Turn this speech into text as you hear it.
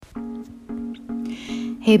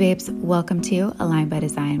Hey babes, welcome to Aligned by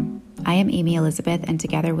Design. I am Amy Elizabeth, and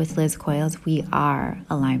together with Liz Coyles, we are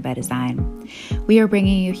Aligned by Design. We are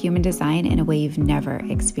bringing you human design in a way you've never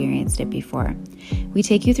experienced it before. We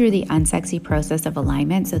take you through the unsexy process of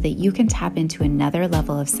alignment so that you can tap into another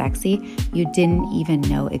level of sexy you didn't even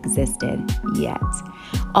know existed yet,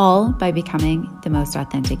 all by becoming the most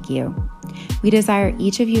authentic you. We desire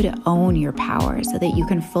each of you to own your power so that you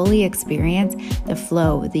can fully experience the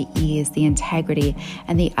flow, the ease, the integrity,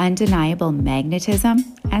 and the undeniable magnetism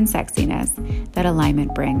and sexiness that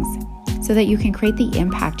alignment brings, so that you can create the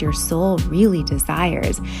impact your soul really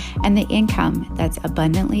desires and the income that's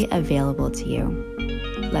abundantly available to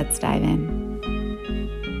you. Let's dive in.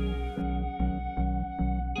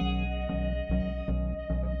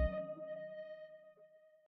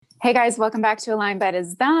 Hey guys, welcome back to Aligned by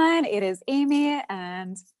Design. It is Amy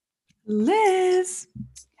and Liz.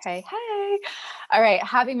 Hey. All right.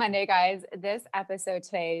 Happy Monday, guys. This episode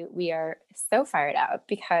today, we are so fired up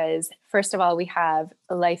because first of all, we have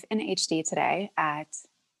Life in HD today at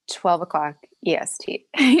 12 o'clock EST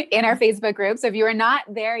in our Facebook group. So if you are not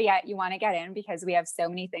there yet, you want to get in because we have so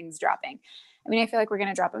many things dropping. I mean, I feel like we're going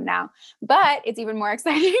to drop them now, but it's even more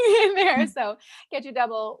exciting in there. So get your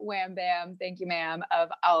double wham bam. Thank you, ma'am, of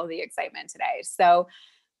all the excitement today. So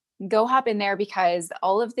go hop in there because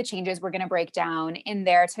all of the changes we're going to break down in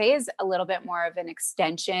there today is a little bit more of an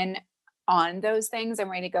extension on those things.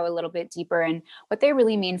 I'm ready to go a little bit deeper in what they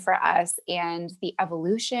really mean for us and the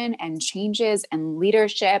evolution and changes and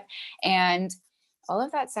leadership and all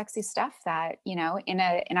of that sexy stuff that, you know, in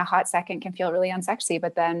a hot second can feel really unsexy,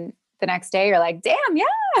 but then the next day you're like, damn,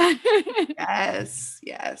 yeah.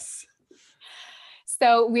 Yes.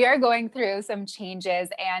 So we are going through some changes,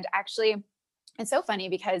 and actually it's so funny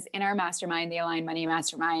because in our mastermind, the Aligned Money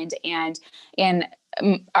Mastermind, and in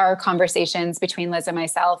our conversations between Liz and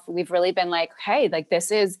myself, we've really been like, hey, like this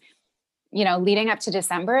is, you know, leading up to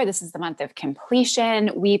December, this is the month of completion.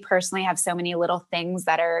 We personally have so many little things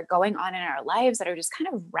that are going on in our lives that are just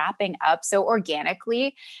kind of wrapping up so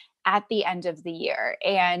organically at the end of the year.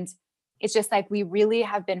 And it's just like we really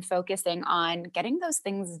have been focusing on getting those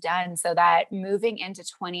things done so that moving into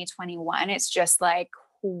 2021, it's just like,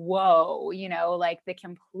 whoa, you know, like the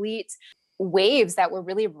complete waves that we're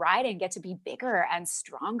really riding get to be bigger and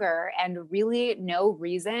stronger, and really no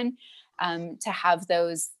reason to have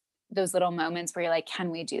those little moments where you're like,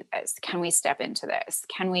 can we do this? Can we step into this?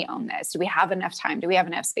 Can we own this? Do we have enough time? Do we have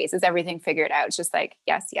enough space? Is everything figured out? It's just like,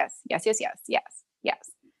 yes.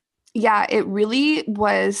 Yeah, it really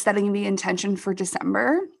was setting the intention for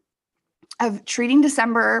December of treating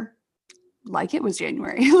December like it was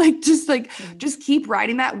January, just keep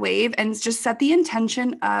riding that wave and just set the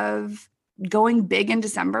intention of going big in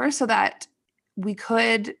December so that we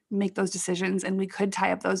could make those decisions and we could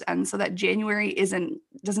tie up those ends so that January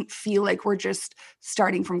doesn't feel like we're just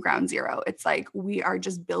starting from ground zero. It's like we are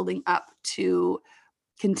just building up to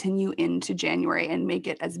continue into January and make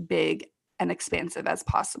it as big and expansive as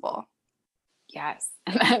possible. Yes.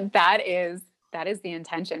 That is the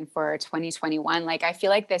intention for 2021. Like, I feel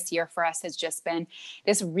like this year for us has just been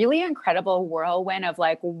this really incredible whirlwind of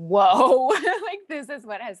like, whoa, like this is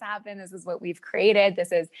what has happened. This is what we've created.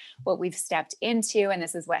 This is what we've stepped into. And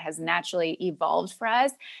this is what has naturally evolved for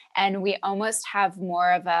us. And we almost have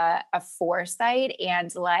more of a foresight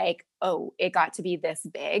and like, oh, it got to be this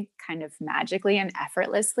big kind of magically and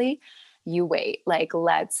effortlessly. You wait, like,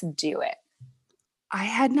 let's do it. I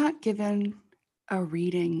had not given a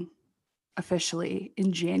reading officially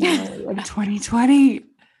in January of 2020.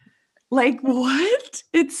 Like, what?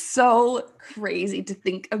 It's so crazy to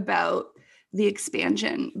think about the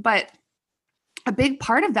expansion. But a big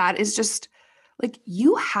part of that is just like,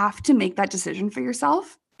 you have to make that decision for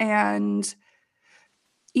yourself and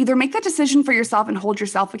either make that decision for yourself and hold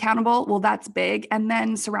yourself accountable. Well, that's big. And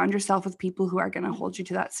then surround yourself with people who are going to hold you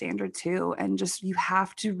to that standard too. And just, you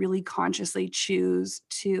have to really consciously choose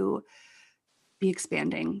to be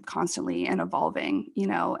expanding constantly and evolving, you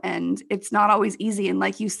know, and it's not always easy. And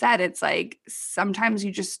like you said, it's like, sometimes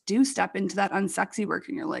you just do step into that unsexy work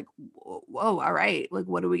and you're like, whoa, all right, like,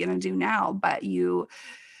 what are we going to do now? But you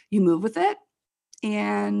move with it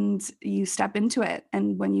and you step into it.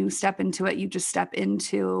 And when you step into it, you just step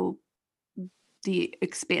into the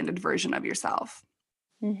expanded version of yourself.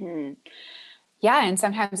 Mm-hmm. Yeah. And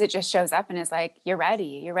sometimes it just shows up and is like, you're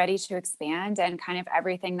ready to expand, and kind of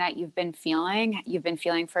everything that you've been feeling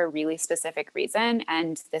for a really specific reason.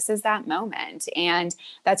 And this is that moment. And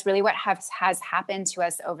that's really what has happened to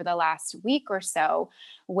us over the last week or so,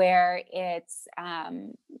 where it's,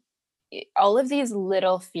 all of these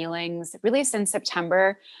little feelings really since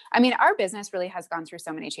September. I mean, our business really has gone through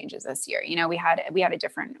so many changes this year. You know, we had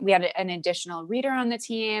an additional reader on the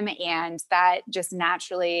team, and that just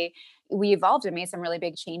naturally we evolved and made some really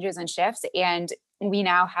big changes and shifts. And we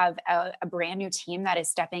now have a brand new team that is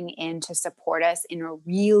stepping in to support us in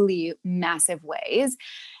really massive ways,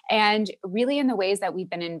 and really in the ways that we've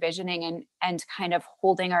been envisioning, and kind of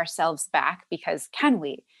holding ourselves back because can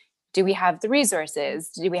we? Do we have the resources?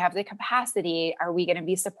 Do we have the capacity? Are we going to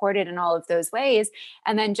be supported in all of those ways?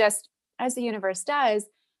 And then, just as the universe does,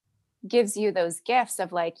 gives you those gifts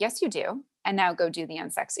of like, yes, you do. And now go do the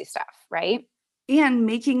unsexy stuff, right? And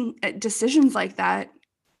making decisions like that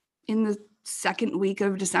in the second week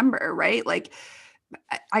of December, right? Like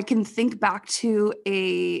I can think back to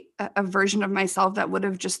a version of myself that would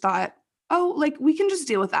have just thought, oh, like we can just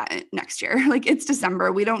deal with that next year. Like it's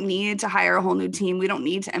December. We don't need to hire a whole new team. We don't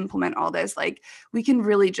need to implement all this. Like we can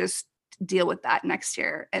really just deal with that next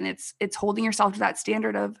year. And it's holding yourself to that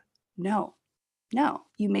standard of no,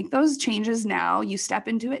 you make those changes now, you step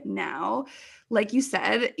into it now. Like you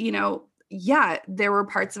said, you know, yeah, there were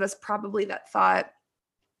parts of us probably that thought,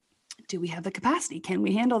 do we have the capacity? Can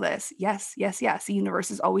we handle this? Yes. The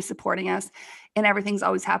universe is always supporting us and everything's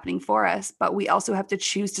always happening for us. But we also have to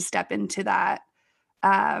choose to step into that.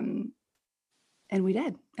 And we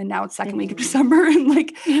did. And now it's second week of December. And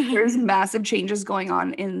like there's massive changes going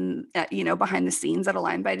on in, you know, behind the scenes at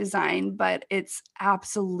Align by Design. But it's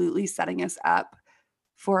absolutely setting us up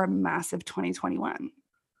for a massive 2021.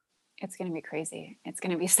 It's going to be crazy. It's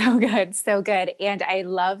going to be so good. So good. And I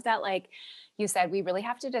love that, like you said, we really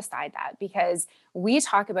have to decide that, because we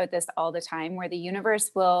talk about this all the time where the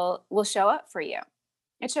universe will show up for you.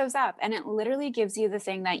 It shows up and it literally gives you the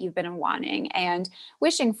thing that you've been wanting and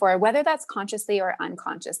wishing for, whether that's consciously or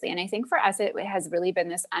unconsciously. And I think for us, it has really been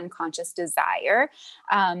this unconscious desire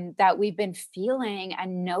that we've been feeling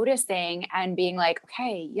and noticing and being like,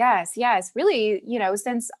 okay, yes, really, you know,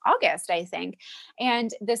 since August, I think.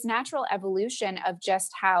 And this natural evolution of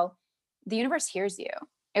just how the universe hears you.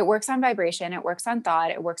 It works on vibration, it works on thought,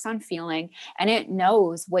 it works on feeling, and it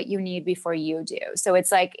knows what you need before you do. So it's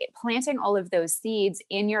like planting all of those seeds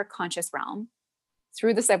in your conscious realm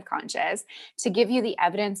through the subconscious to give you the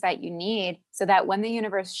evidence that you need, so that when the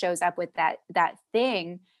universe shows up with that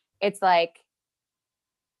thing, it's like,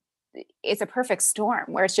 it's a perfect storm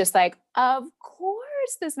where it's just like, of course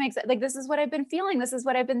this makes it, like, this is what I've been feeling, this is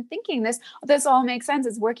what I've been thinking, this all makes sense,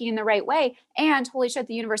 it's working in the right way, and holy shit,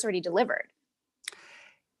 the universe already delivered.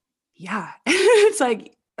 Yeah. It's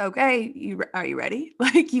like, okay, are you ready?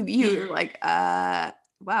 Like you're like,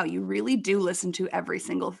 wow, you really do listen to every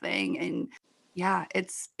single thing. And yeah,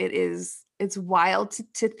 it's wild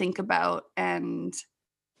to think about and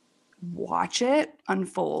watch it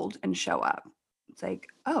unfold and show up. It's like,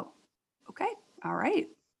 oh, okay, all right,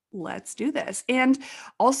 let's do this. And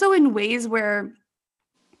also in ways where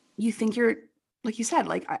you think you're, like you said,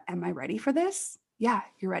 like, am I ready for this? Yeah,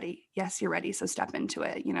 you're ready. Yes, you're ready. So step into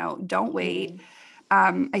it. You know, don't wait.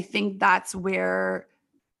 I think that's where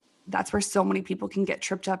so many people can get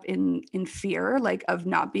tripped up in fear, like of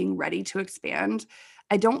not being ready to expand.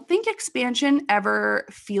 I don't think expansion ever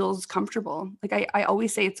feels comfortable. Like I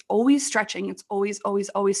always say, it's always stretching. It's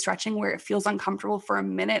always stretching, where it feels uncomfortable for a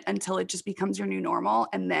minute until it just becomes your new normal.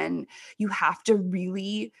 And then you have to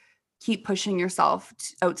really keep pushing yourself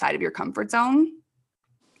outside of your comfort zone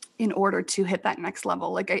in order to hit that next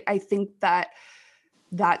level. Like I think that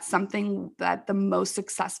that's something that the most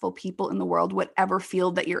successful people in the world, whatever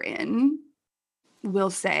field that you're in,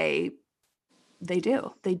 will say they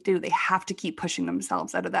do. They have to keep pushing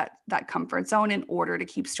themselves out of that comfort zone in order to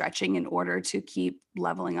keep stretching, in order to keep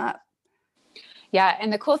leveling up. Yeah.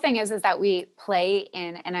 And the cool thing is that we play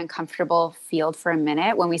in an uncomfortable field for a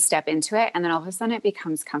minute when we step into it. And then all of a sudden it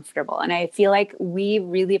becomes comfortable. And I feel like we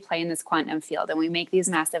really play in this quantum field, and we make these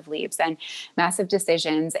massive leaps and massive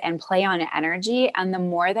decisions and play on energy. And the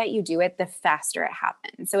more that you do it, the faster it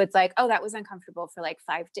happens. So it's like, oh, that was uncomfortable for like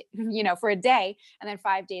 5 days, you know, for a day. And then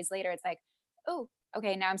 5 days later, it's like, oh,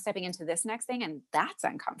 okay, now I'm stepping into this next thing, and that's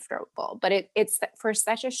uncomfortable. But it's for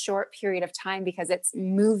such a short period of time because it's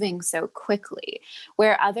moving so quickly,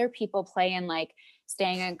 where other people play in like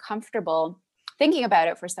staying uncomfortable, thinking about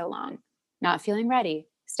it for so long, not feeling ready,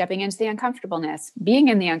 stepping into the uncomfortableness, being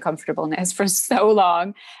in the uncomfortableness for so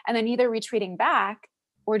long, and then either retreating back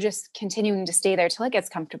or just continuing to stay there till it gets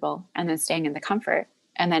comfortable and then staying in the comfort.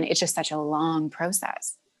 And then it's just such a long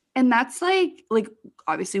process. And that's like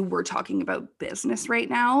obviously we're talking about business right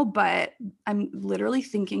now, but I'm literally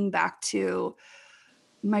thinking back to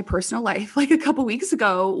my personal life, like a couple weeks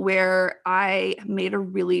ago, where I made a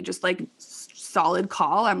really just like solid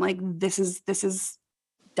call. I'm like, this is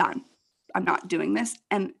done. I'm not doing this.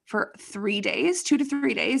 And for 3 days, 2 to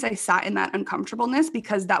 3 days, I sat in that uncomfortableness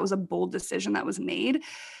because that was a bold decision that was made.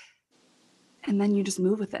 And then you just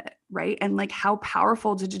move with it, right? And like how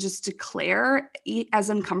powerful to just declare, as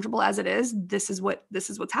uncomfortable as it is, this is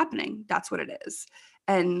what's happening. That's what it is.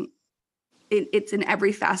 And it's in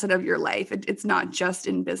every facet of your life. It's not just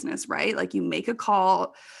in business, right? Like you make a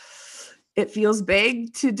call, it feels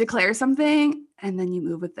big to declare something, and then you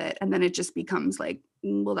move with it. And then it just becomes like,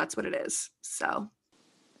 well, that's what it is. So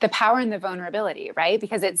the power and the vulnerability, right?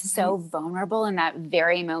 Because it's so vulnerable in that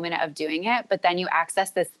very moment of doing it, but then you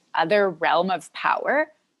access this other realm of power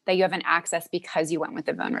that you haven't accessed because you went with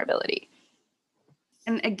the vulnerability.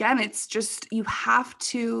 And again, it's just, you have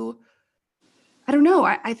to, I don't know.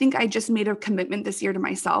 I think I just made a commitment this year to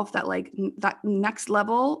myself that like that next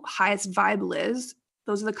level, highest vibe Liz,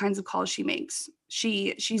 those are the kinds of calls she makes.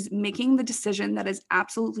 She's making the decision that is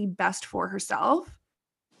absolutely best for herself.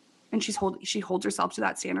 And she holds herself to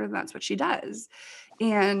that standard, and that's what she does.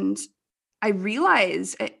 And I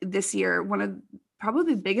realized this year, one of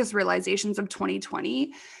probably the biggest realizations of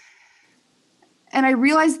 2020, and I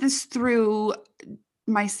realized this through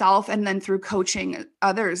myself and then through coaching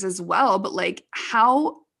others as well, but like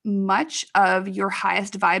how much of your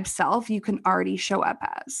highest vibe self you can already show up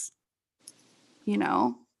as,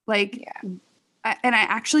 like, yeah. And I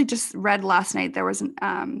actually just read last night, there was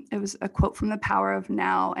it was a quote from The Power of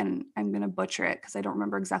Now, and I'm going to butcher it because I don't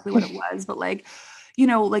remember exactly what it was, but like,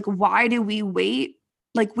 like why do we wait?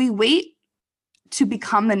 Like we wait to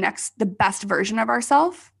become the best version of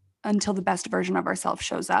ourselves until the best version of ourselves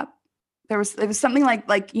shows up. It was something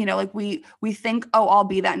like we think, oh, I'll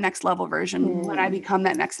be that next level version when I become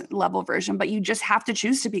that next level version, but you just have to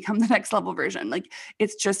choose to become the next level version. Like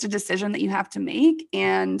it's just a decision that you have to make.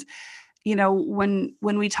 And when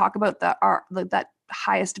we talk about that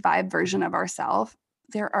highest vibe version of ourselves,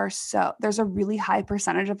 there's a really high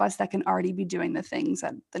percentage of us that can already be doing the things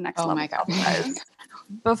that the next level does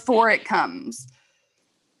before it comes,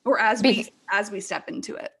 or as we step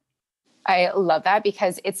into it. I love that,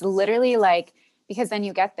 because it's literally like, because then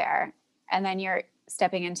you get there and then you're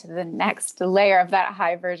stepping into the next layer of that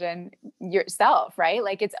high version yourself, right?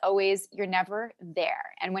 Like it's always, you're never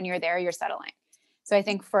there. And when you're there, you're settling. So I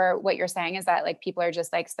think for what you're saying is that like people are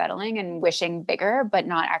just like settling and wishing bigger, but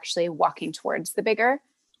not actually walking towards the bigger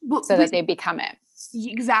that they become it.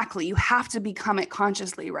 Exactly. You have to become it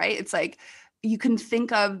consciously, right? It's like you can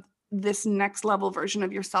think of this next level version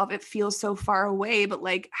of yourself. It feels so far away, but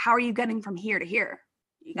like, how are you getting from here to here?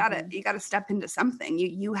 You gotta step into something.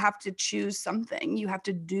 You have to choose something. You have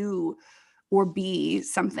to do or be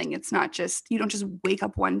something. It's not just, you don't just wake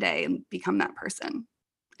up one day and become that person.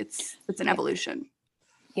 It's an evolution.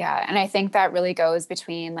 Yeah. And I think that really goes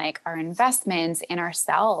between like our investments in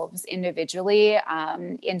ourselves individually,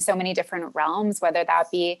 in so many different realms, whether that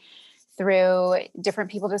be through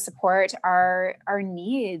different people to support our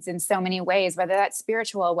needs in so many ways, whether that's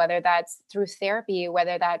spiritual, whether that's through therapy,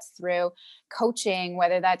 whether that's through coaching,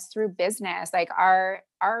 whether that's through business. Like our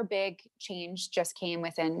big change just came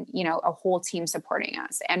within, a whole team supporting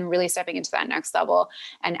us and really stepping into that next level.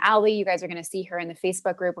 And Allie, you guys are going to see her in the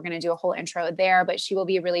Facebook group. We're going to do a whole intro there, but she will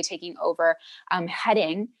be really taking over,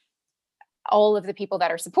 heading all of the people that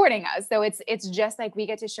are supporting us. So it's just like we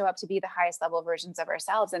get to show up to be the highest level versions of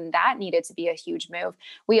ourselves. And that needed to be a huge move.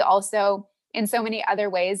 We also, in so many other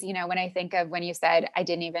ways, when I think of when you said I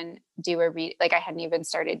didn't even do I hadn't even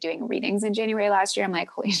started doing readings in January last year, I'm like,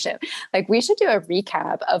 holy shit, like we should do a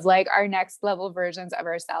recap of like our next level versions of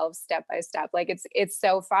ourselves step by step. Like it's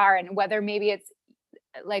so far. And whether maybe it's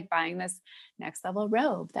like buying this next level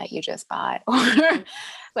robe that you just bought, or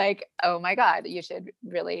like, oh my God, you should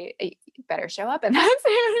really better show up. And that's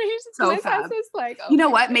so fab. This, like, you know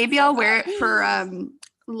what? Maybe I'll wear it for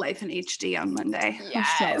Life in HD on Monday.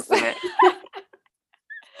 Yes.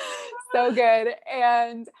 So good.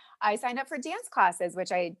 And I signed up for dance classes,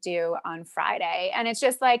 which I do on Friday. And it's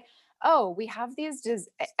just like, oh, we have these,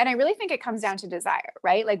 and I really think it comes down to desire,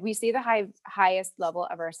 right? Like we see the highest level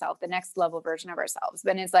of ourselves, the next level version of ourselves,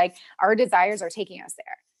 but it's like our desires are taking us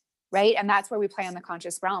there. Right. And that's where we play on the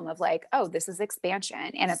conscious realm of like, oh, this is expansion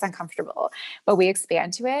and it's uncomfortable, but we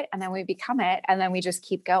expand to it and then we become it. And then we just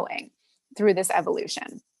keep going through this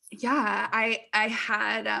evolution. Yeah. I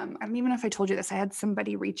had, I don't even know if I told you this. I had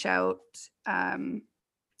somebody reach out.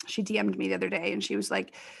 She DM'd me the other day and she was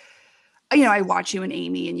like, I watch you and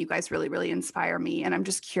Amy and you guys really, really inspire me. And I'm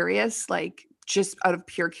just curious, like just out of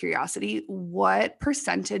pure curiosity, what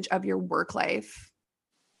percentage of your work life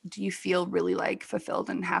do you feel really like fulfilled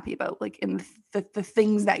and happy about, like in the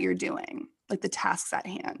things that you're doing, like the tasks at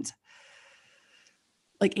hand?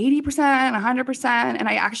 like 80%, 100%. And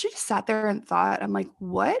I actually just sat there and thought, I'm like,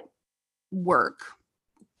 what work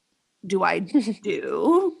do I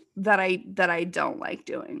do that I don't like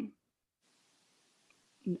doing?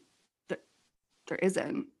 There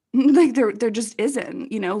isn't. Like there just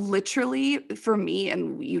isn't, literally for me.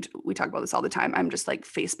 And we talk about this all the time. I'm just like,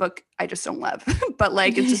 Facebook, I just don't love, but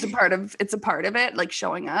like, it's a part of it, like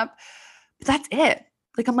showing up. But that's it.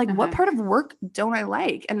 Like, I'm like, what part of work don't I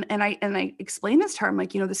like? And I explain this to her. I'm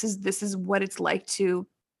like, this is what it's like to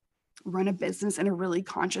run a business in a really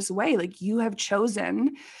conscious way. Like, you have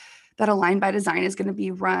chosen that Aligned by Design is going to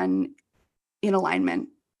be run in alignment,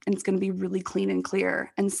 and it's going to be really clean and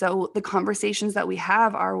clear. And so the conversations that we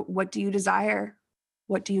have are, what do you desire?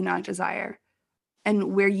 What do you not desire?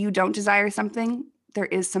 And where you don't desire something, there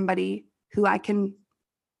is somebody who I can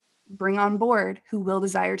bring on board who will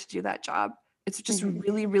desire to do that job. It's just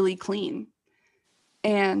really, really clean.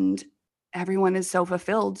 And everyone is so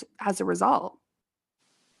fulfilled as a result.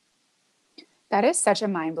 That is such a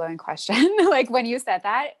mind-blowing question. Like, when you said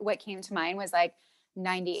that, what came to mind was like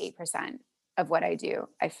 98% of what I do,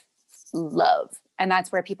 I love. And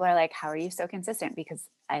that's where people are like, how are you so consistent? Because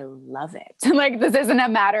I love it. Like, this isn't a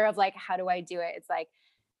matter of like, how do I do it? It's like,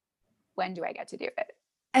 when do I get to do it?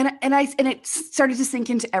 And it started to sink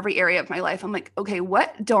into every area of my life. I'm like, okay,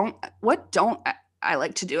 what don't I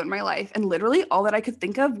like to do in my life? And literally all that I could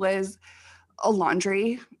think of was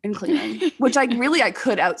laundry and cleaning, which I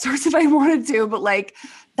could outsource if I wanted to, but like,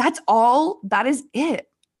 that is it.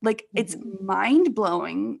 Like, it's mind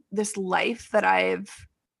blowing, this life that I've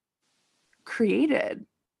created.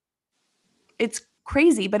 It's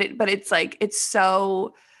crazy, but it's like, it's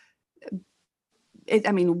so,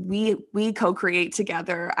 I mean, we co-create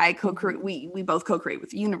together. I co-create, we both co-create with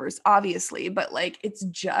the universe, obviously, but like, it's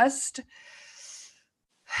just,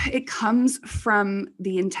 it comes from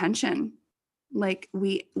the intention. Like,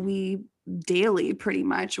 we daily, pretty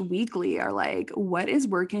much weekly, are like, what is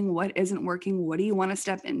working? What isn't working? What do you want to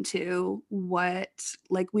step into?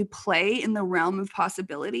 Like, we play in the realm of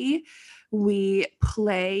possibility. We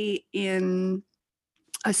play in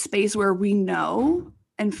a space where we know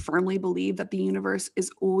and firmly believe that the universe is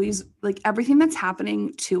always, like, everything that's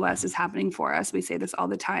happening to us is happening for us. We say this all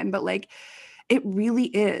the time, but like, it really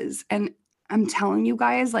is. And I'm telling you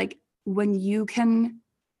guys, like, when you can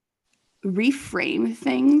reframe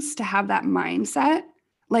things to have that mindset,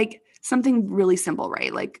 like something really simple,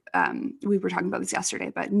 right? Like, we were talking about this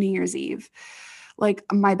yesterday, but New Year's Eve, like,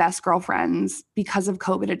 my best girlfriends, because of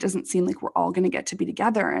COVID, it doesn't seem like we're all going to get to be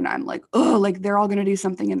together. And I'm like, oh, like, they're all going to do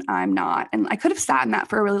something and I'm not. And I could have sat in that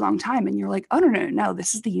for a really long time. And you're like, oh, no,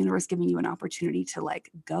 this is the universe giving you an opportunity to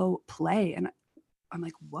like go play. And I'm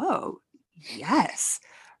like, whoa, yes.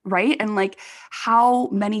 Right. And like, how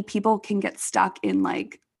many people can get stuck in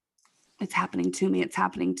like, it's happening to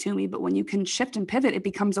me. But when you can shift and pivot, it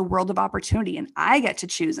becomes a world of opportunity, and I get to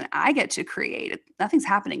choose and I get to create. Nothing's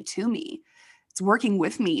happening to me. It's working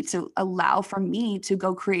with me to allow for me to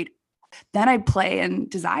go create. Then I play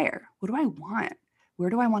and desire. What do I want?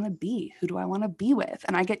 Where do I want to be? Who do I want to be with?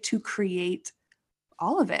 And I get to create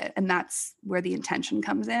all of it. And that's where the intention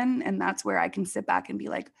comes in. And that's where I can sit back and be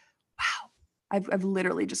like, wow, I've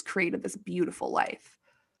literally just created this beautiful life.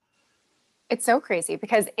 It's so crazy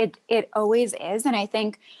because it always is. And I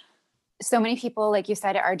think so many people, like you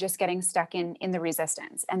said, are just getting stuck in the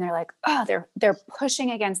resistance, and they're like, oh, they're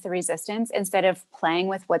pushing against the resistance instead of playing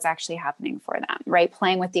with what's actually happening for them, right?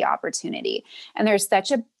 Playing with the opportunity. And there's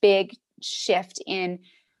such a big shift in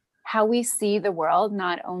how we see the world,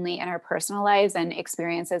 not only in our personal lives and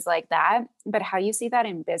experiences like that, but how you see that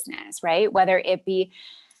in business, right? Whether it be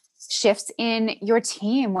shifts in your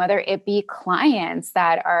team, whether it be clients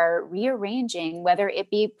that are rearranging, whether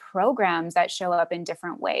it be programs that show up in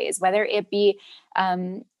different ways, whether it be,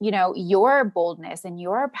 your boldness and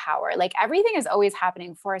your power, like, everything is always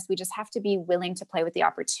happening for us. We just have to be willing to play with the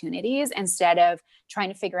opportunities instead of trying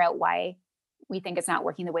to figure out why we think it's not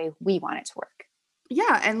working the way we want it to work.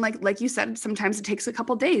 Yeah. And like you said, sometimes it takes a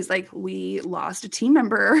couple days. Like, we lost a team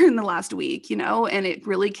member in the last week, and it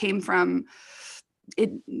really came from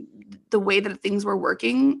the way that things were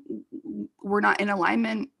working were not in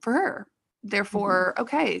alignment for her. Therefore,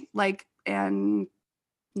 okay, like, and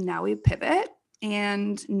now we pivot.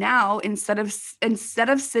 And now instead of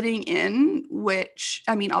sitting in, which,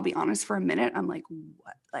 I mean, I'll be honest, for a minute, I'm like,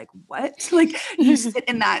 what? Like, you sit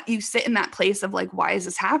in that place of like, why is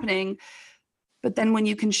this happening? But then when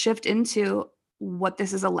you can shift into what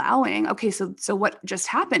this is allowing, okay, so what just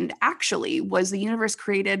happened actually was the universe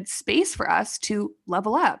created space for us to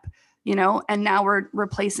level up, and now we're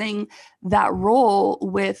replacing that role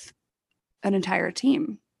with an entire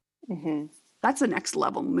team. that's a next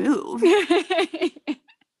level move.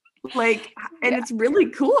 Like, and it's really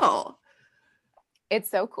cool. It's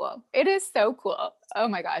so cool. It is so cool. Oh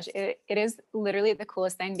my gosh. It is literally the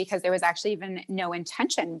coolest thing because there was actually even no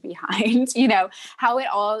intention behind, how it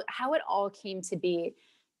all came to be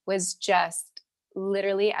was just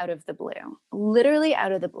literally out of the blue.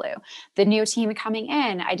 The new team coming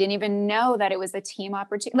in, I didn't even know that it was a team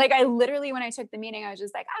opportunity. Like I literally, when I took the meeting, I was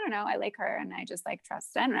just like, I don't know. I like her and I just like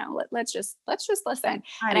trust. I don't know. Let's just listen.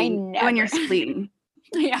 And I never, you and your spleen.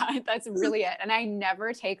 yeah, that's really it. And I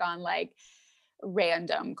never take on like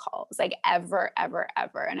random calls, like ever.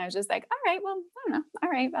 And I was just like, all right, well, I don't know. All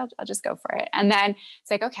right, I'll just go for it. And then it's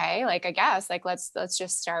like, okay, like, I guess like, let's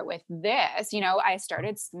just start with this, I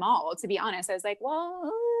started small, to be honest. I was like,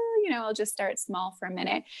 well, I'll just start small for a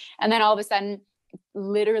minute. And then all of a sudden,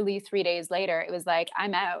 literally 3 days later, it was like,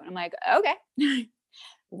 I'm out. I'm like, okay,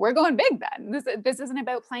 we're going big then. This isn't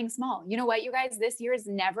about playing small. You know what, you guys, this year is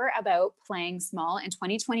never about playing small, and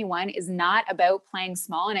 2021 is not about playing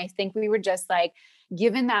small. And I think we were just like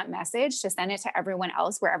given that message to send it to everyone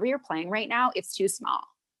else. Wherever you're playing right now, it's too small.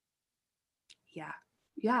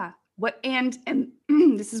 Yeah. What, and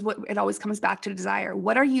this is what it always comes back to: desire.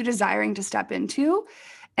 What are you desiring to step into?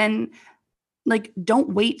 And like,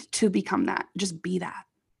 don't wait to become that. Just be that.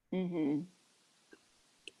 Mm-hmm.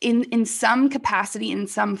 In some capacity, in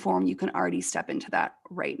some form, you can already step into that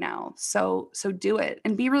right now. So do it,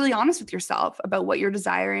 and be really honest with yourself about what you're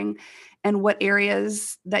desiring and what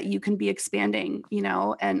areas that you can be expanding,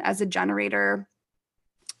 and as a generator,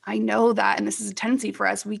 I know that, and this is a tendency for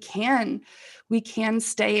us, we can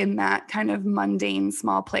stay in that kind of mundane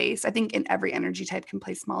small place. I think in every energy type can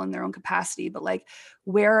play small in their own capacity, but like,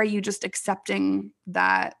 where are you just accepting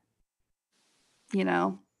that,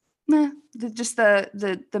 just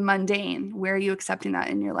the mundane? Where are you accepting that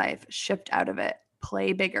in your life? Shift out of it,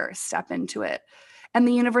 play bigger, step into it, and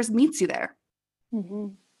the universe meets you there. Mm-hmm.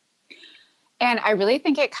 And I really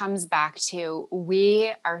think it comes back to,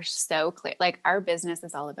 we are so clear, like our business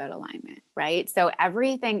is all about alignment, right? So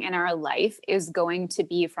everything in our life is going to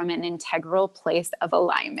be from an integral place of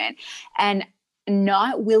alignment, and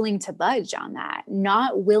not willing to budge on that,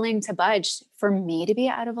 not willing to budge for me to be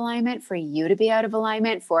out of alignment, for you to be out of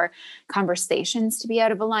alignment, for conversations to be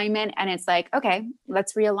out of alignment. And it's like, okay,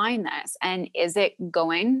 let's realign this. And is it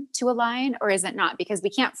going to align or is it not? Because we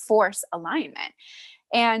can't force alignment.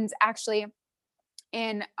 And actually,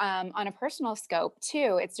 on a personal scope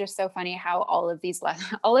too, it's just so funny how all of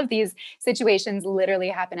these situations literally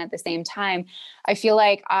happen at the same time. I feel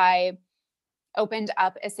like I went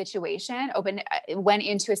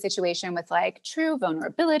into a situation with like true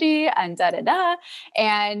vulnerability and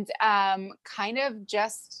and kind of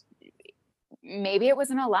just, maybe it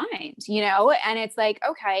wasn't aligned, and it's like,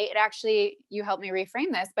 okay, it actually, you helped me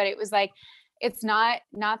reframe this, but it was like, it's not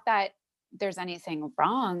that there's anything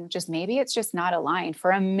wrong, just maybe it's just not aligned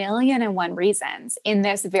for 1,000,001 reasons in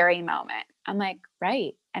this very moment. I'm like,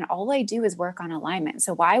 right. And all I do is work on alignment.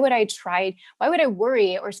 So why would I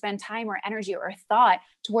worry or spend time or energy or thought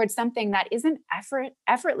towards something that isn't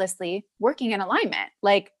effortlessly working in alignment?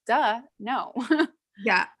 Like, duh, no.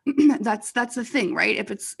 Yeah. That's the thing, right?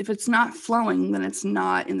 If it's not flowing, then it's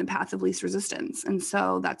not in the path of least resistance. And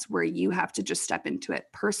so that's where you have to just step into it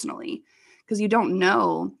personally, because you don't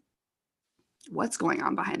know what's going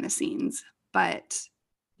on behind the scenes, but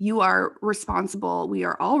you are responsible. We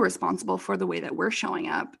are all responsible for the way that we're showing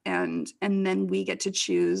up. And then we get to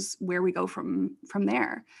choose where we go from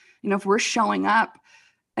there. If we're showing up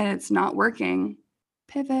and it's not working,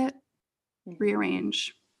 pivot,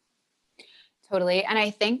 rearrange. Totally. And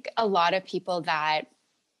I think a lot of people that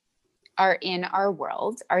are in our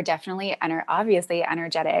world are definitely obviously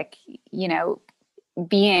energetic,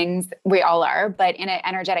 beings. We all are, but in an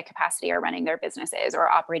energetic capacity, are running their businesses or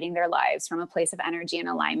operating their lives from a place of energy and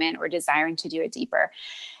alignment, or desiring to do it deeper.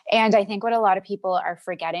 And I think what a lot of people are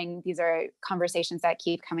forgetting, these are conversations that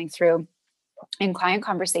keep coming through in client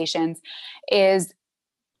conversations, is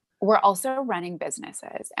we're also running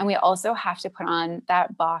businesses, and we also have to put on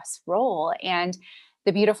that boss role. And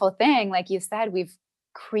the beautiful thing, like you said, we've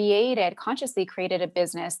consciously created a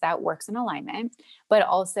business that works in alignment, but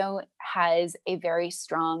also has a very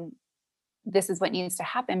strong, this is what needs to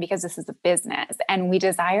happen because this is a business, and we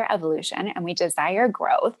desire evolution and we desire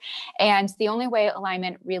growth. And the only way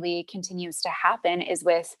alignment really continues to happen is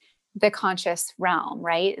with the conscious realm,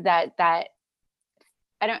 right? That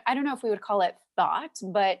I don't know if we would call it thought,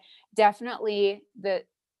 but definitely the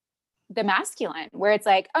masculine, where it's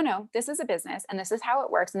like, oh no, this is a business and this is how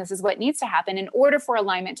it works. And this is what needs to happen in order for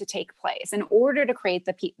alignment to take place, in order to create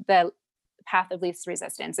the path of least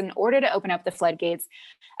resistance in order to open up the floodgates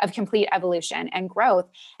of complete evolution and growth.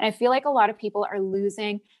 And I feel like a lot of people are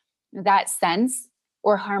losing that sense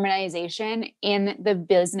or harmonization in the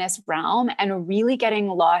business realm and really getting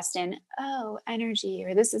lost in, oh, energy,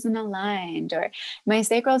 or this isn't aligned, or my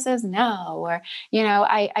sacral says no, or,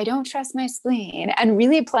 I don't trust my spleen, and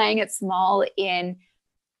really playing it small in,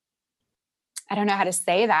 I don't know how to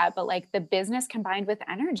say that, but like the business combined with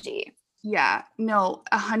energy. Yeah, no,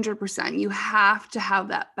 100%. You have to have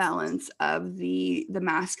that balance of the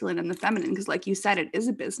masculine and the feminine, because like you said, it is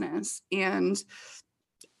a business, and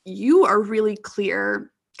you are really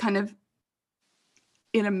clear kind of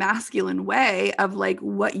in a masculine way of like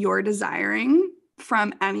what you're desiring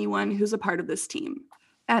from anyone who's a part of this team.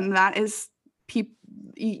 And that is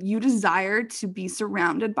you desire to be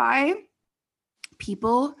surrounded by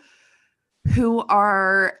people who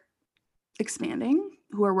are expanding,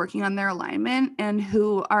 who are working on their alignment, and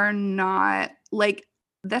who are not like,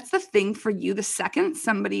 that's the thing for you. The second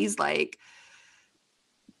somebody's like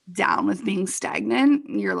down with being stagnant,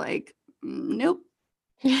 you're like, nope.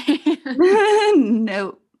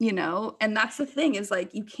 No, and that's the thing, is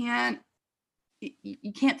like you can't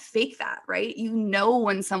fake that, right?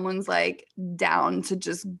 When someone's like down to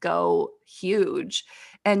just go huge,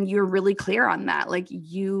 and you're really clear on that, like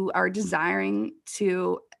you are desiring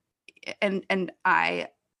to, and I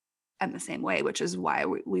am the same way, which is why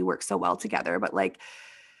we work so well together. But like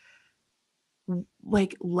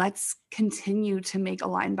let's continue to make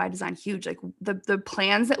Align by Design huge. Like the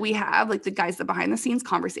plans that we have, like the behind the scenes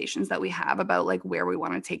conversations that we have about like where we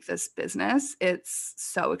want to take this business, it's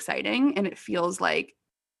so exciting. And it feels like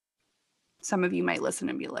some of you might listen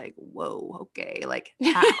and be like, whoa, okay, like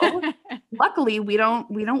how? Luckily we don't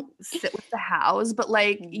sit with the hows, but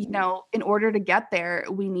like, in order to get there,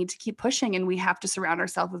 we need to keep pushing, and we have to surround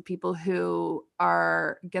ourselves with people who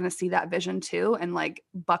are going to see that vision too, and like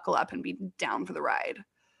buckle up and be down for the ride.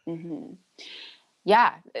 Mm-hmm.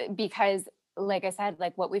 Yeah, because like I said,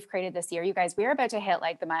 like what we've created this year, you guys, we're about to hit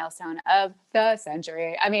like the milestone of the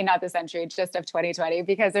century. I mean, not the century, just of 2020,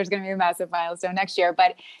 because there's going to be a massive milestone next year.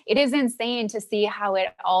 But it is insane to see how it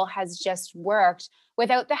all has just worked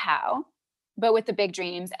without the how, but with the big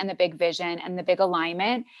dreams and the big vision and the big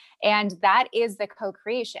alignment. And that is the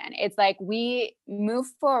co-creation. It's like we move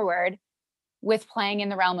forward with playing in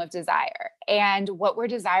the realm of desire, and what we're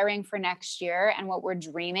desiring for next year and what we're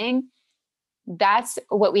dreaming, that's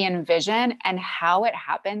what we envision, and how it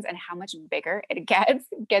happens and how much bigger it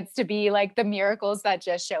gets to be like the miracles that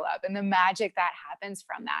just show up and the magic that happens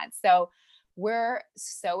from that. So we're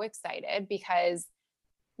so excited because,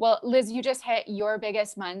 well, Liz, you just hit your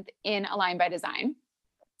biggest month in Align by Design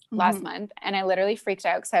last month. And I literally freaked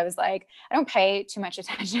out because I was like, I don't pay too much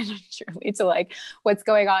attention truly to like what's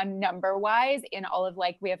going on number wise in all of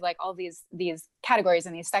like, we have like all these categories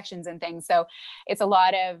and these sections and things. So it's a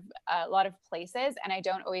lot of places, and I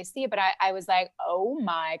don't always see it, but I was like, oh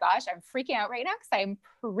my gosh, I'm freaking out right now. Cause I'm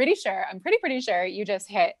pretty sure you just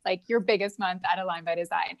hit like your biggest month at Align by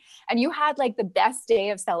Design, and you had like the best day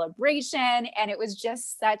of celebration. And it was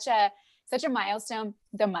just such a milestone,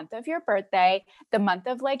 the month of your birthday, the month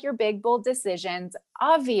of like your big, bold decisions,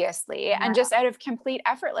 obviously, and just out of complete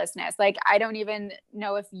effortlessness. Like, I don't even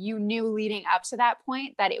know if you knew leading up to that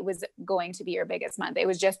point that it was going to be your biggest month. It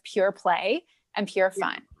was just pure play and pure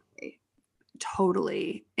fun.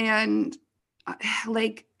 Totally. And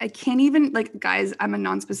like, I can't even, like, guys, I'm a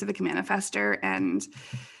non-specific manifester. And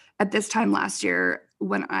at this time last year,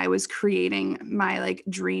 when I was creating my like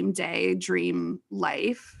dream day, dream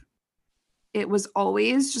life, it was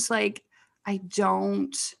always just like, I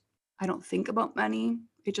don't think about money.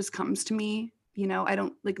 It just comes to me. I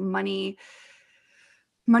don't like money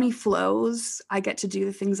flows. I get to do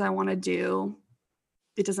the things I want to do.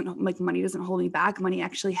 It doesn't like, money doesn't hold me back. Money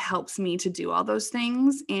actually helps me to do all those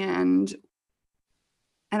things. And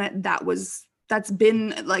that's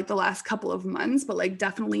been like the last couple of months, but like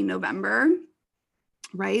definitely November,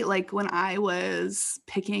 right? Like when I was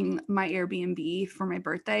picking my Airbnb for my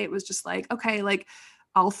birthday, it was just like, okay, like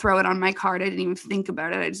I'll throw it on my card. I didn't even think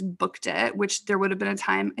about it. I just booked it, which there would have been a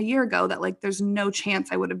time a year ago that like, there's no chance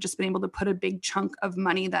I would have just been able to put a big chunk of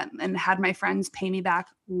money and had my friends pay me back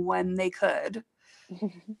when they could.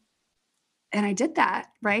 And I did that,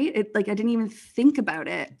 right? It like, I didn't even think about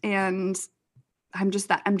it. And I'm just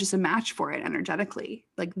a match for it energetically,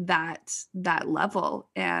 like that level.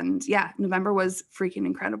 And yeah, November was freaking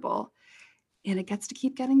incredible, and it gets to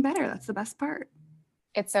keep getting better. That's the best part.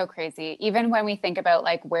 It's so crazy. Even when we think about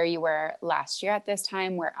like where you were last year at this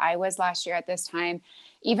time, where I was last year at this time,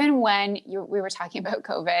 even when we were talking about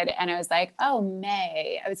COVID and I was like, oh,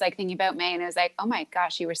 May, I was like thinking about May and I was like, oh my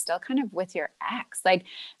gosh, you were still kind of with your ex. Like,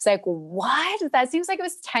 it's like, what? That seems like it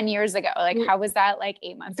was 10 years ago. Like, how was that like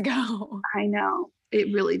 8 months ago? I know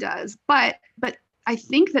it really does. But I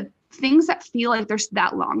think that things that feel like they're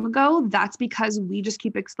that long ago, that's because we just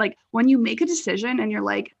keep like when you make a decision and you're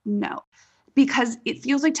like, no, because it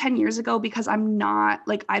feels like 10 years ago because I'm not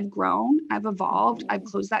like I've grown, I've evolved, I've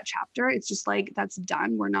closed that chapter. It's just like that's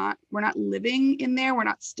done. We're not living in there, we're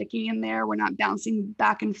not sticking in there, we're not bouncing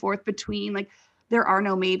back and forth between like there are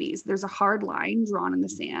no maybes. There's a hard line drawn in the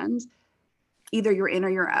sand. Either you're in or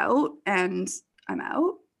you're out, and I'm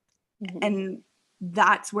out. And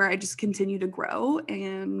that's where I just continue to grow.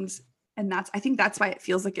 And I think that's why it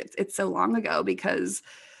feels like it's so long ago, because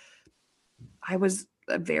I was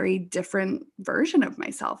a very different version of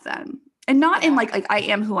myself then. And not in like I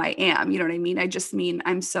am who I am, you know what I mean? I just mean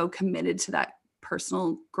I'm so committed to that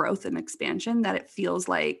personal growth and expansion that it feels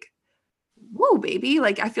like, whoa, baby.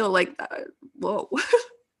 Like I feel like, whoa.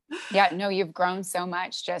 Yeah, no, you've grown so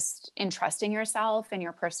much just in trusting yourself and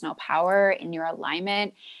your personal power and your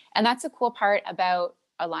alignment. And that's a cool part about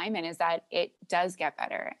alignment is that it does get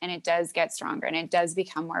better and it does get stronger and it does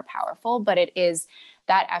become more powerful, but it is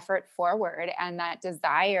that effort forward and that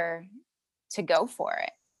desire to go for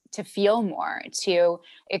it, to feel more, to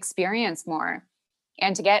experience more,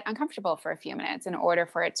 and to get uncomfortable for a few minutes in order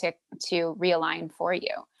for it to realign for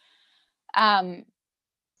you. Um,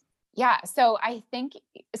 yeah. So I think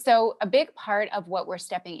so. A big part of what we're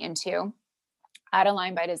stepping into at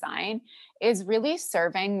Align by Design is really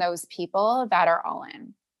serving those people that are all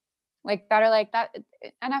in, like that are like that.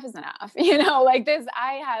 Enough is enough. Like this,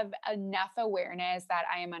 I have enough awareness that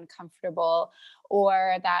I am uncomfortable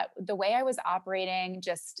or that the way I was operating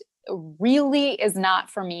just really is not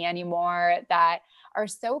for me anymore, that are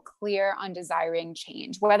so clear on desiring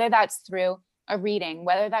change, whether that's through a reading,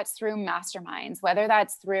 whether that's through masterminds, whether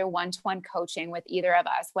that's through one-to-one coaching with either of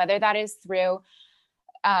us, whether that is through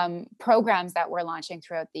programs that we're launching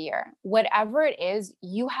throughout the year, whatever it is,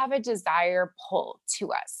 you have a desire pull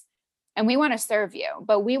to us. And we want to serve you,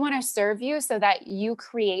 but we want to serve you so that you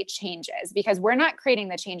create changes, because we're not creating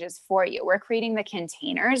the changes for you. We're creating the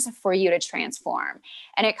containers for you to transform.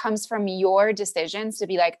 And it comes from your decisions to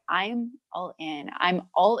be like, I'm all in. I'm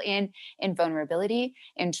all in vulnerability,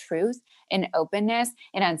 in truth, in openness,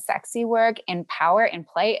 in unsexy work, in power, in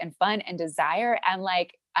play, and fun, and desire. And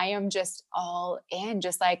like, I am just all in,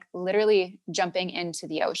 just like literally jumping into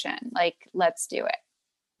the ocean. Like, let's do it.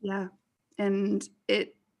 Yeah. And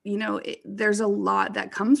there's a lot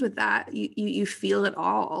that comes with that. You feel it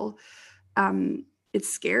all. It's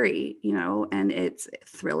scary, and it's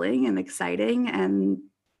thrilling and exciting. And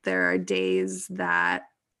there are days that,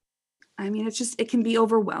 it can be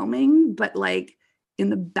overwhelming, but like in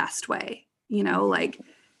the best way, like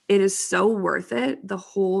it is so worth it. The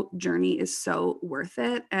whole journey is so worth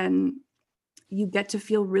it. And you get to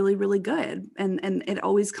feel really, really good. And it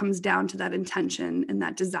always comes down to that intention and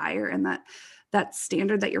that desire and that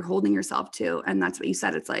standard that you're holding yourself to. And that's what you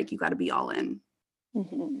said. It's like, you got to be all in.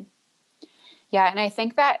 Mm-hmm. Yeah. And I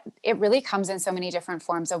think that it really comes in so many different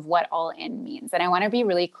forms of what all in means. And I want to be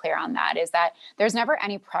really clear on that, is that there's never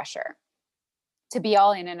any pressure to be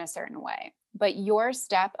all in a certain way, but your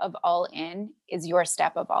step of all in is your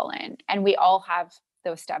step of all in. And we all have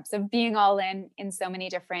those steps of being all in so many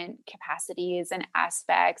different capacities and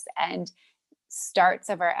aspects and starts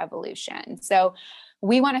of our evolution. So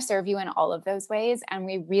we want to serve you in all of those ways. And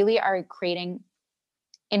we really are creating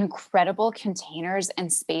incredible containers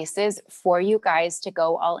and spaces for you guys to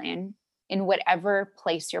go all in whatever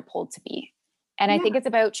place you're pulled to be. And I think it's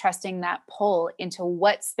about trusting that pull into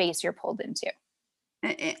what space you're pulled into.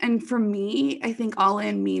 And for me, I think all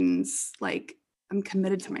in means like, I'm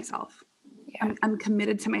committed to myself. Yeah. I'm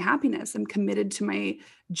committed to my happiness. I'm committed to my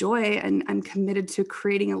joy, and I'm committed to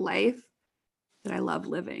creating a life that I love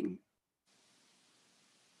living.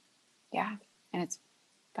 Yeah. And it's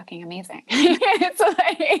fucking amazing. It's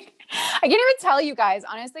like, I can't even tell you guys,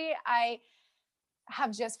 honestly, I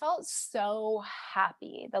have just felt so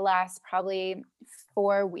happy the last probably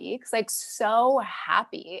 4 weeks, like so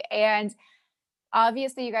happy. And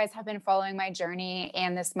obviously you guys have been following my journey,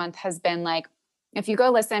 and this month has been like, if you go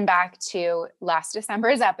listen back to last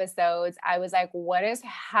December's episodes, I was like, what is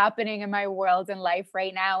happening in my world and life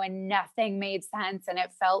right now? And nothing made sense. And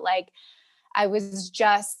it felt like I was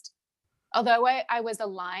just, although I was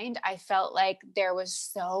aligned, I felt like there was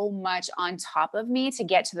so much on top of me to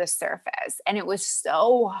get to the surface. And it was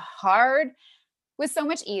so hard with so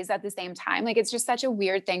much ease at the same time. Like, it's just such a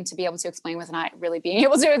weird thing to be able to explain with not really being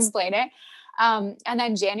able to explain it. And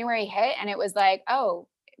then January hit and it was like, oh,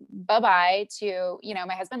 bye-bye to,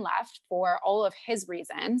 my husband left for all of his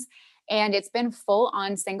reasons. And it's been full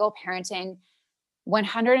on single parenting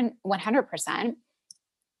 100%.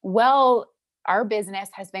 Well, our business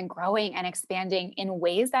has been growing and expanding in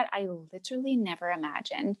ways that I literally never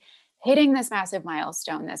imagined. Hitting this massive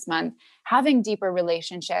milestone this month, having deeper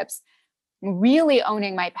relationships, really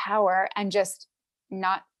owning my power, and just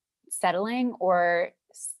not settling or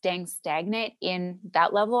staying stagnant in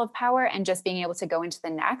that level of power and just being able to go into the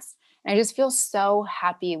next. And I just feel so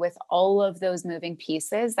happy with all of those moving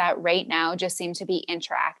pieces that right now just seem to be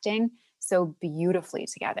interacting so beautifully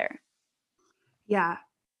together. Yeah.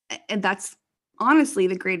 And that's honestly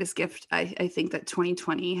the greatest gift I think that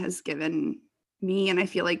 2020 has given me. And I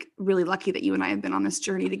feel like really lucky that you and I have been on this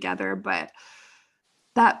journey together, but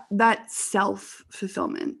that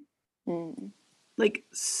self-fulfillment, like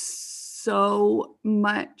so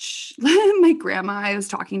much. My grandma, I was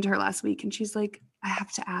talking to her last week and she's like, I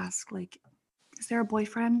have to ask, like, is there a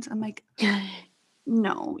boyfriend? I'm like,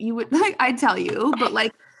 no, you would, like, I'd tell you, but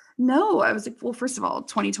like, no. I was like, well, first of all,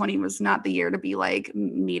 2020 was not the year to be like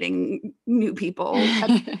meeting new people.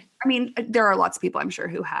 I mean, there are lots of people I'm sure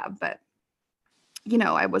who have, but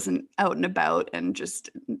I wasn't out and about and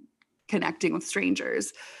just connecting with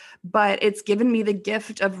strangers. But it's given me the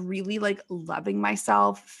gift of really like loving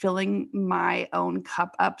myself, filling my own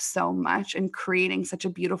cup up so much and creating such a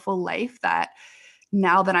beautiful life that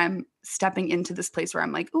now that I'm stepping into this place where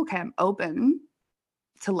I'm like, okay, I'm open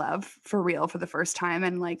to love for real for the first time.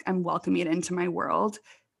 And like, I'm welcoming it into my world.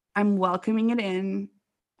 I'm welcoming it in,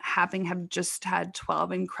 have just had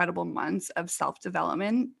 12 incredible months of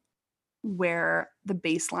self-development where the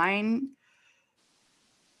baseline,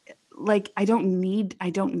 like, I don't need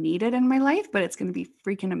it in my life, but it's going to be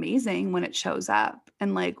freaking amazing when it shows up.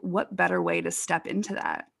 And like, what better way to step into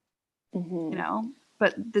that,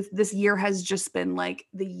 But this year has just been like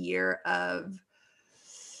the year of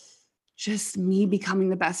just me becoming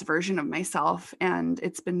the best version of myself. And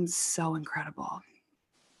it's been so incredible.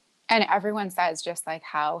 And everyone says just like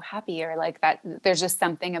how happy or like that there's just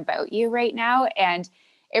something about you right now. And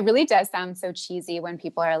it really does sound so cheesy when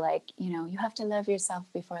people are like, you have to love yourself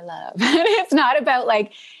before love. And it's not about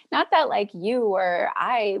like, not that like you or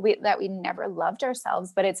that we never loved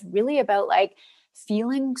ourselves, but it's really about like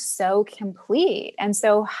feeling so complete and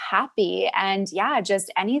so happy. And yeah, just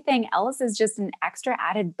anything else is just an extra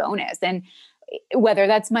added bonus. And whether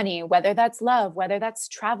that's money, whether that's love, whether that's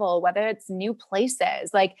travel, whether it's new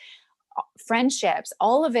places, like friendships,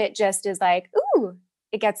 all of it just is like, ooh,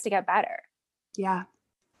 it gets to get better. Yeah.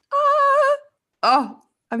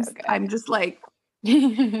 I'm just like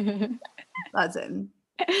buzzing.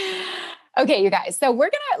 Okay, you guys. So we're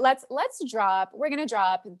gonna drop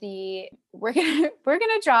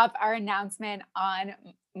our announcement on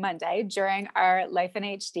Monday during our Life in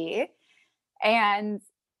HD, and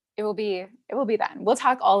it will be then. We'll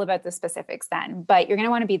talk all about the specifics then, but you're gonna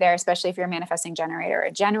want to be there, especially if you're a manifesting generator or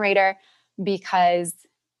a generator, because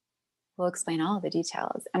we'll explain all the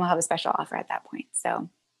details and we'll have a special offer at that point. So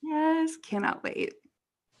yes, cannot wait.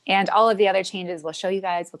 And all of the other changes we'll show you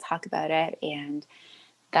guys. We'll talk about it, and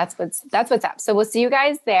that's what's up. So we'll see you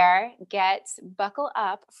guys there. Buckle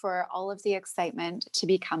up for all of the excitement to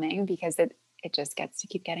be coming, because it just gets to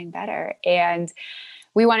keep getting better. And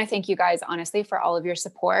we want to thank you guys, honestly, for all of your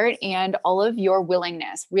support and all of your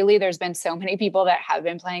willingness. Really, there's been so many people that have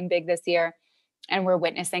been playing big this year, and we're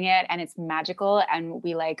witnessing it, and it's magical. And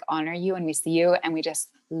we like honor you and we see you, and we just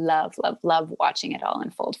love, love, love watching it all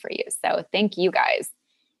unfold for you. So thank you guys.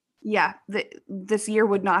 Yeah, this year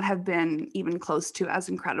would not have been even close to as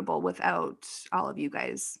incredible without all of you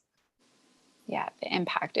guys. Yeah, the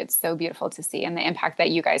impact, it's so beautiful to see, and the impact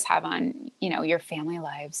that you guys have on, your family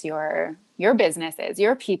lives, your businesses,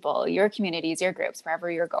 your people, your communities, your groups,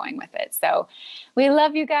 wherever you're going with it. So we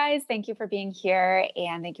love you guys. Thank you for being here,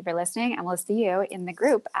 and thank you for listening, and we'll see you in the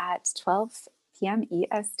group at 12 p.m.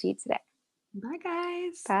 EST today. Bye,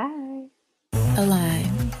 guys. Bye.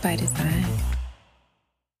 Align by Design.